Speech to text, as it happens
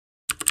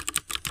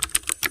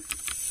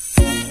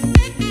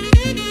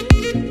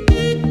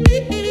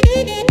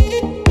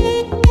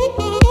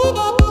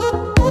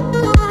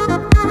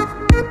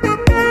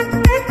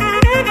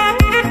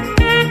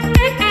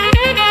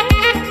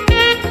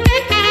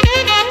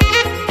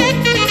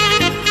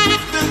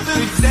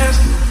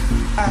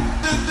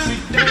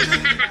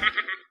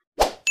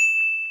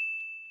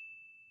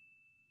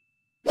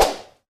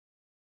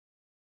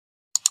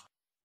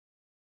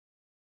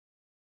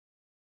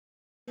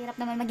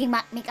Hirap naman maging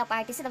makeup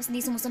artist tapos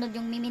hindi sumusunod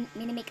yung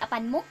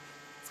mini-make-upan mo.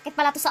 Sakit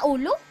pala to sa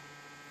ulo.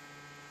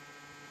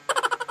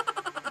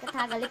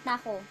 Galit na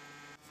ako.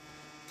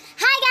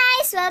 Hi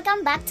guys!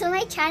 Welcome back to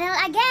my channel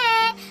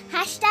again!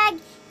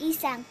 Hashtag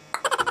isang.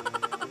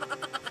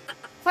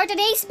 For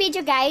today's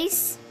video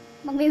guys,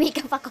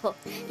 magme-makeup ako.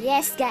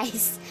 Yes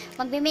guys,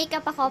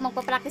 magme-makeup ako.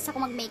 Magpa-practice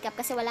ako mag-makeup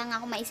kasi wala nga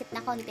akong maisip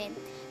na content.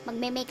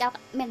 Magme-makeup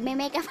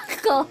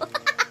ako.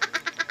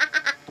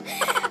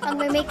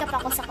 Magme-makeup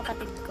ako sa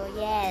kapatid ko.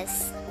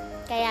 Yes.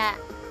 Kaya,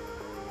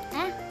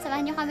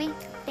 samahan nyo kami.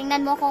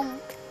 Tingnan mo kung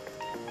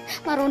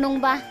marunong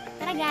ba.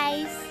 Tara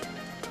guys.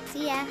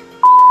 See ya.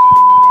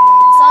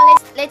 So,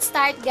 let's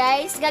start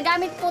guys.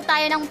 Gagamit po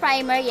tayo ng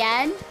primer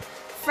yan.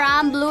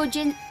 From Blue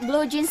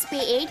Jeans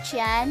PH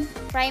yan.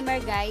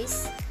 Primer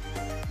guys.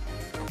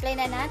 Apply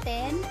na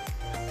natin.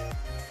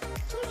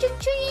 Chung chung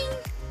chung.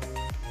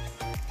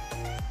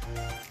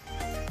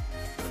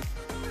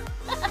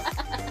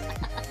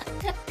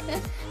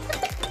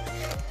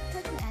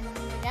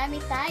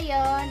 Gagamit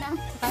tayo ng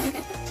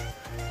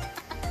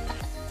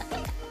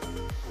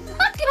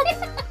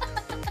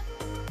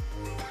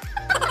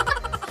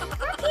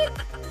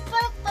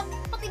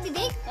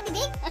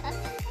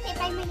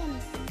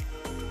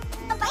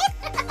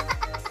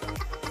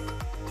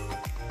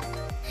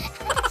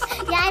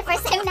yan,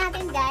 first time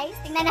natin guys.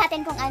 Tingnan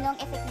natin kung anong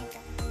effect nito.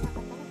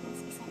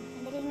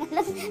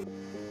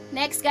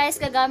 Next guys,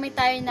 gagamit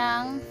tayo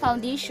ng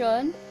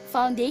foundation.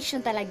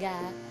 Foundation talaga.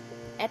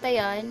 Ito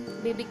yon,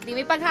 BB cream.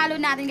 Ipaghalo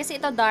natin kasi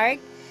ito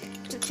dark.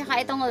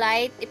 Tsaka itong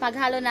light.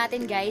 Ipaghalo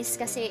natin guys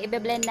kasi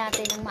i-blend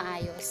natin ng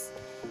maayos.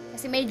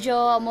 Kasi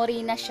medyo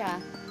morena siya.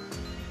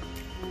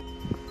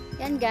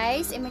 Yan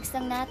guys, i-mix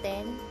lang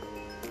natin.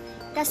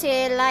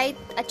 Kasi light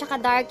at saka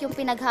dark yung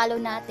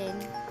pinaghalo natin.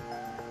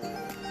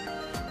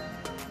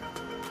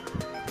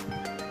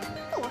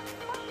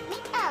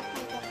 Make-up.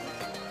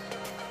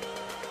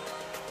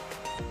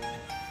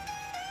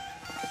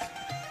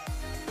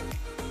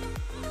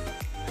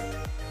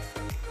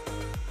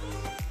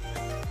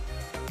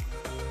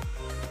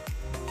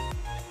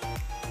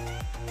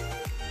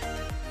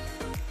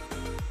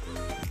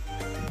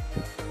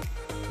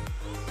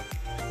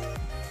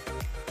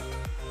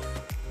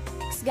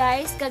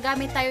 Guys,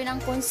 gagamit tayo ng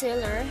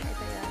concealer.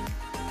 Ito yan.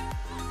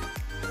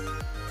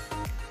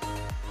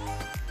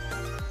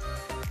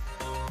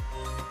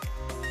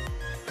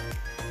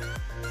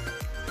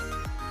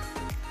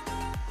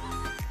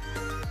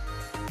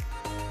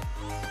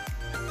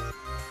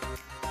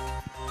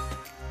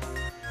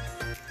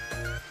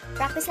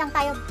 Practice lang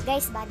tayo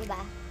guys ba, di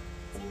ba?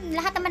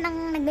 Lahat naman ng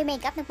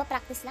nagme-makeup,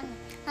 nagpa-practice lang.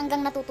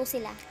 Hanggang natuto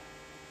sila.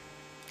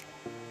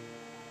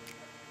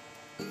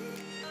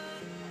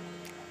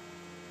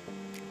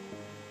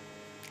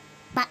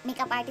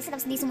 Makeup artist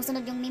tapos hindi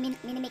sumusunod yung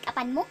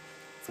mini-make-upan mo.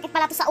 Sakit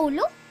pala to sa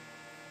ulo.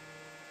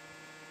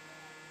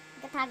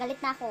 Galit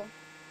na ako.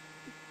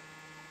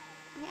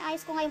 Ay,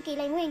 ayos ko nga yung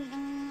kilay mo eh.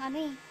 Ang ano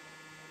eh.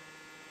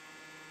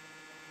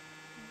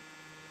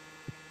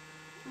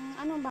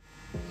 Ano ba?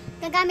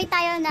 Gagamit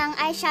tayo ng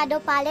eyeshadow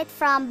palette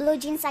from Blue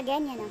Jeans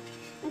again. Yan o.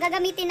 Ang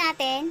gagamitin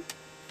natin.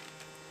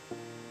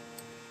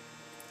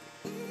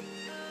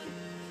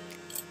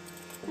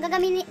 Ang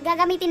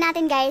gagamitin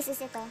natin guys is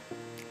ito.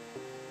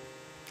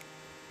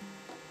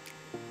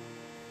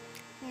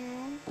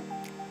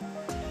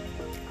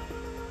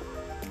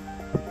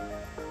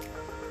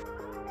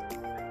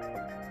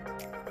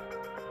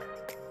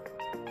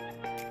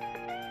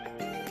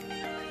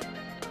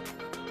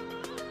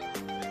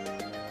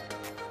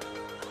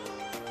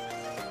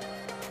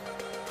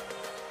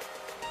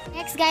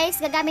 Next guys,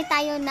 gagamit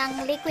tayo ng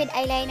liquid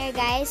eyeliner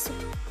guys.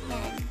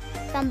 Yan.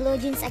 From Blue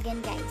Jeans again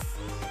guys.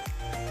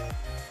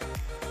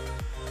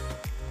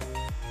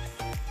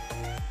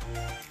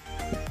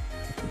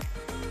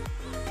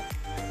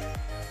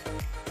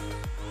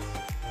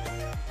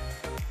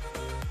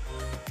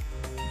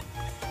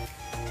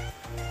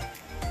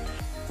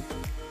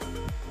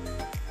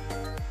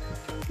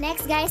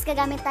 Next guys,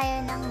 gagamit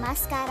tayo ng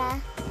mascara.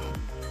 Yan.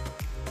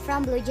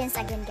 From Blue Jeans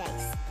again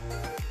guys.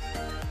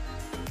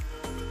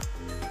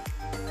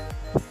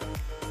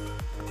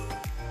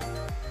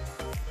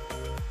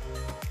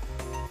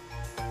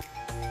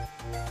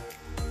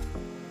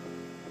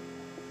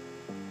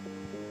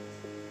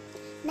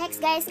 Next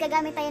guys,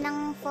 gagamit tayo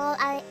ng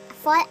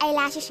fall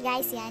eyelashes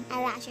guys, yan,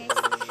 eyelashes.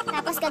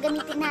 Tapos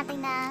gagamitin natin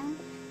ng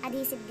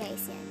adhesive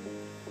guys, yan.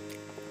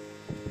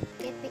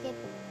 Pikit.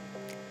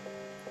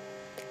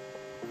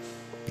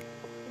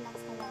 Relax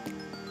na lang.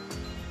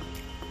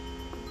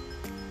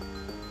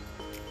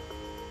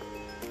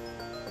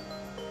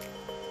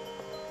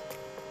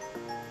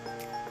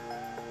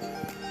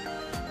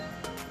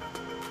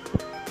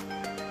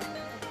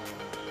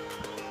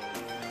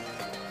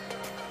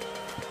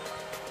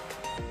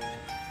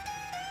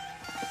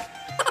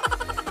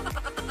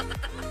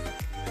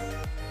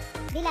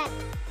 Dilat.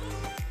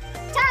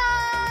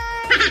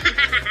 Char!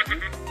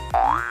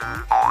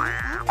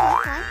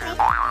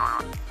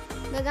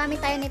 Gagamit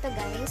tayo nito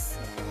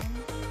guys. Yan.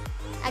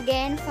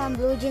 Again, from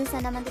Blue Jeans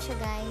na naman to siya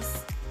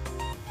guys.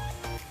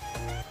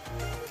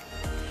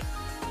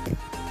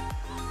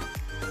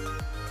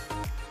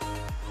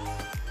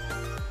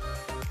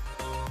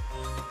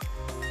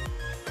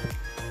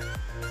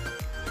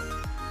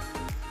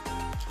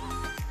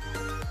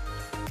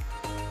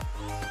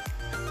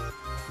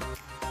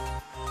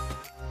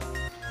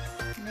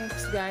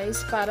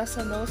 guys, para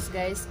sa nose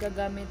guys,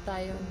 gagamit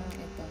tayo ng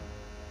ito.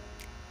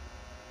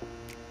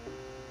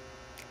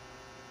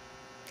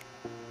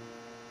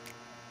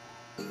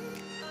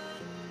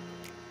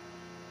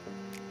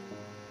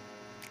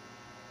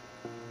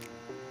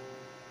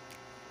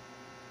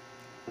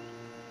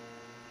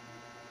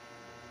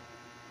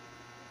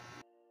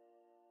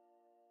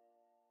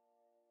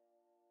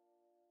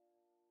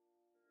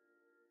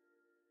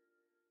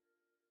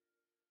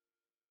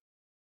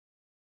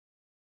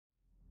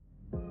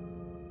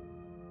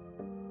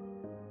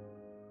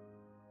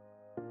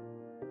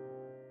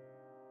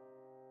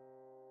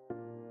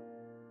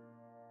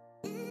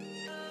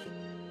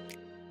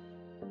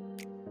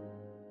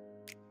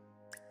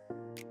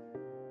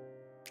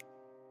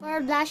 For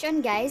blush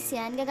on guys,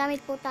 yan, gagamit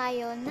po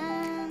tayo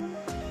ng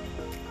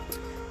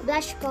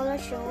blush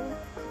color show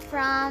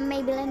from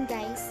Maybelline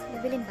guys.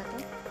 Maybelline ba to?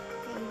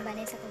 Kay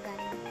Vanessa ko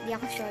galing. Hindi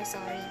ako sure,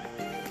 sorry.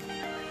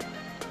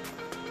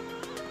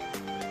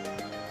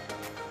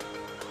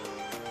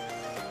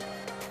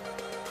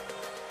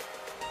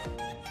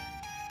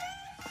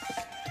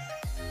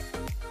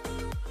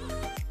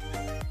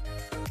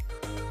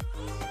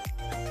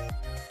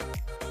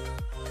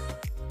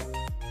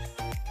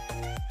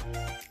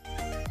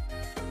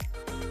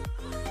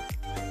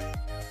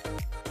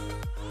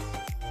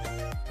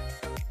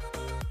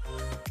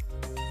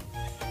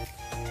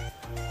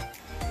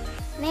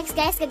 Next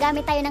guys,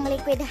 gagamit tayo ng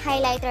liquid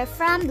highlighter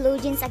from Blue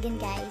Jeans again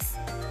guys.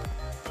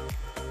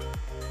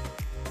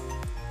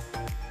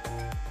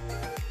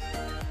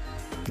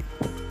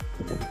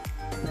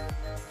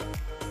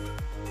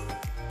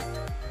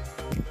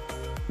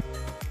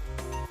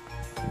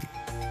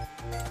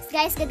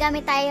 Guys,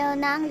 gagamit tayo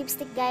ng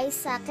lipstick guys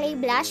sa clay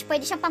blush.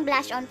 Pwede siyang pang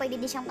blush on,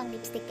 pwede din siyang pang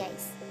lipstick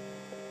guys.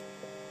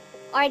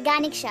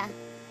 Organic siya.